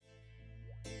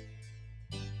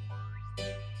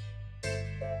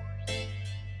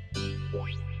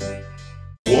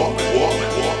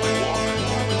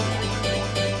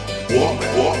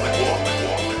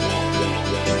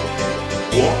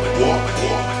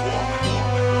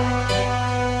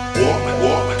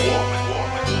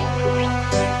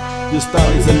Your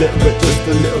style is a little bit, just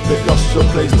a little bit lost your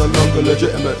place, no longer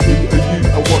legitimate. Who are you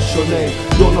and what's your name?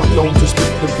 You're not known to spit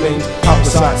the flames. Out the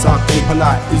sights, I'm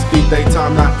impolite. It's big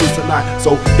daytime, night is tonight.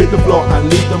 So hit the floor and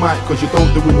leave the mic, cause you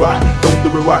don't do it right. Don't do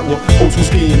it right. What old school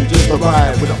scheme, just a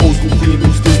ride. With an old school theme,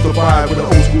 who still survive. With an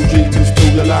old school dream, to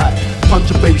still your life. Punch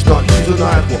a face, not use a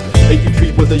knife. What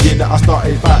 83 was the year that I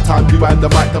started. About time you and the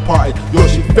mic departed. You're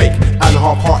shit fake and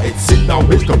half-hearted. Sit down,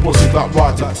 bitch, the boss is like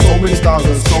rotted. So many styles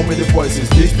and so many voices.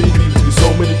 This thing leads to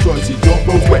so many choices. Your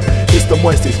flow's wet, it's the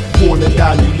moistest. Falling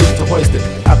down, you need to hoist it.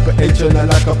 Apprehension and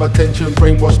lack of attention.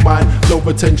 Brainwash mind, no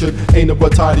potential. Ain't no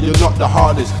retarded, you're not the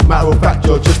hardest. Matter of fact,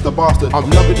 you're just a bastard. I'm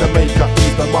loving the maker,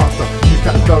 he's the master. You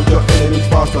can't spell your enemies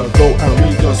faster. Go and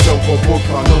read yourself a book.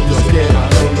 I know you're scared, I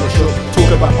know you're shook.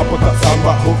 Talk about uppercuts, sound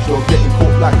about hooks. You're getting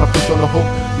caught like a fish on a hook.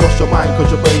 Lost your mind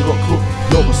cause your brain got cooked.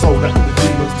 You're a soul that the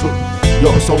demons took.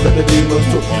 You're a soul that the demons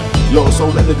took. You're a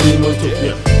soul that the demons took.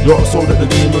 You're a soul that the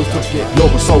demons took.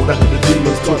 You're a soul that the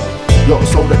demons took. You're a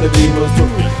soul that the demons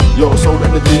took. You're a soul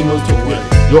that the demons took.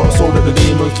 You're a soul that the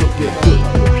demons took.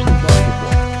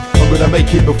 I'm gonna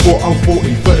make it before I'm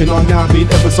 40. 39 now,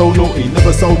 being ever so naughty.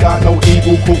 Never sold out, no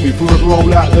evil caught me. Forever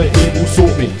roll out, the evil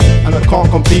sought me. And I can't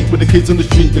compete with the kids on the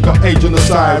street. They got age on the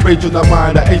side, rage on the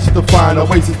mind. The age is defined, our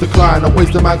waste is decline. Our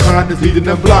waste of mankind is leading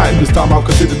them blind. This time I'll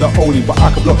consider the only, but I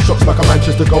can block shots like a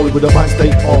Manchester goalie with a mind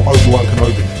state of Obi-Wan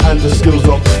Kenobi. And the skills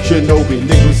of Shinobi.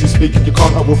 Linguistically speaking, you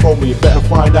can't overthrow me. You better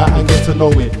find out and get to know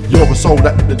me. You're a soul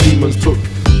that the demons took.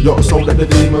 You're a soul that the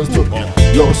demons took.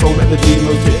 You're a soul that the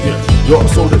demons took. You're a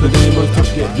soul that the demons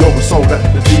took. You're a soul that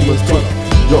the demons took.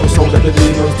 You're a soul that the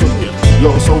demons took.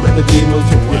 You're a soul that the demons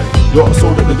took. You're a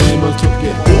soul that the demons took.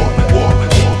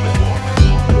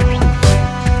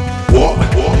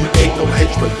 Ain't no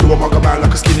henchman, do a mug a man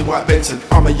like a skinny white Benson.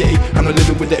 I'm a yeti and I'm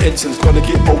living with the ensigns. Gonna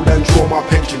get old and draw my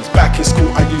pensions. Back in school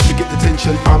I used to get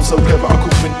detention. I'm so clever I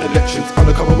could win elections.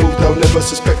 Undercover move, they'll never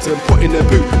suspect them. Put in their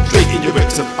boot, straight in your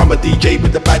rectum. I'm a DJ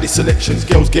with the baddest selections.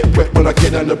 Girls get wet when I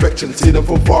get an erection. See them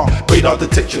from far, radar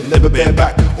detection. Never bear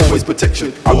back, always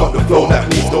protection. I got the flow that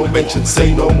needs no mention.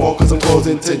 Say no more cause I'm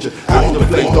causing tension. Out in the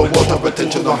flames, don't want our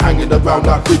attention. I'm hanging around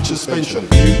like bridge suspension.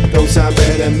 You don't sound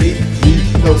better than me. You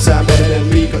don't sound better than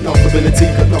me. Got no ability,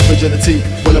 got no fragility.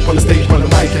 When up on the stage, when the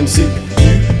mic MC.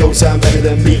 You don't sound better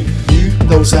than me. You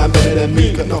don't sound better than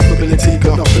me. Got no ability,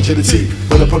 got no fragility.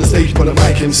 When up on the stage, when the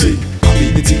mic MC. I'll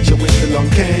be the teacher with the long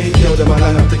cane. Yo, them I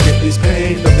line up to get this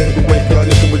pain. Love the way you're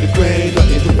living with the grain. Not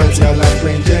into fancy, I like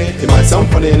plain Jane. It might sound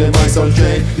funny and it might sound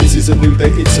strange. This is a new day,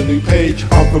 it's a new page.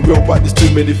 I'm for real, but there's too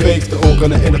many fakes. They're all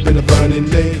gonna end up in a burning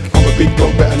lake. I'm a big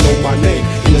dog, better know my name.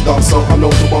 In the dark zone, I'm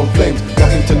known for one flames.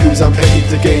 Nothing to lose, I'm ready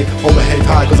to gain. Hold my head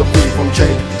high cause I'm free from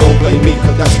chain. Don't blame me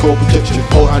cause that's called projection.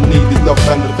 All I need is love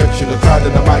and affection. The crowd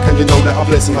and the mic and you know that I'm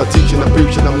blessing. I'm teaching, I'm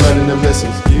preaching, I'm learning them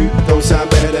lessons. You don't sound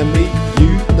better than me.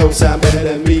 You don't sound better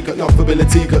than me. Got no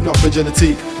ability, got no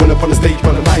fragility. When up on the stage,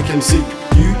 when the mic MC.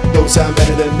 You don't sound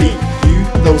better than me. You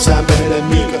don't sound better than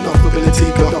me. Got no ability,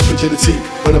 got no fragility.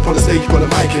 When up on the stage, when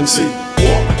the mic MC.